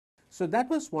So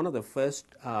that was one of the first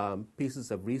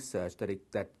pieces of research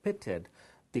that pitted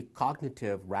the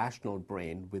cognitive, rational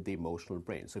brain with the emotional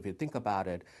brain. So if you think about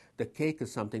it, the cake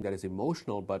is something that is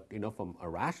emotional, but from a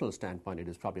rational standpoint, it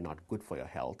is probably not good for your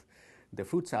health. The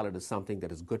fruit salad is something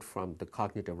that is good from the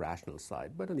cognitive, rational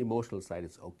side, but on the emotional side,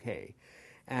 it's okay.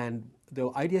 And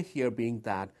the idea here being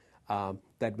that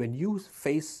that when you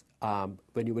face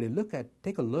when you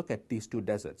take a look at these two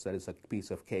desserts, that is a piece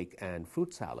of cake and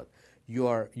fruit salad,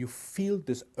 you feel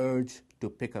this urge to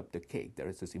pick up the cake. There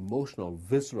is this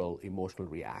visceral emotional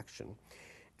reaction.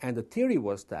 And the theory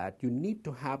was that you need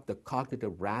to have the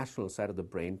cognitive rational side of the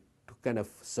brain to kind of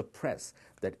suppress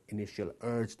that initial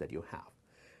urge that you have.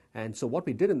 And so what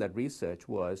we did in that research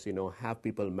was, have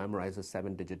people memorize a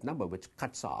 7-digit number, which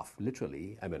cuts off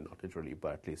literally, I mean, not literally,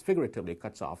 but at least figuratively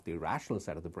cuts off the rational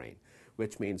side of the brain,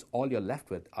 which means all you're left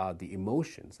with are the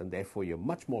emotions, and therefore you're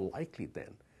much more likely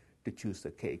then to choose the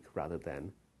cake rather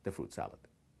than the fruit salad.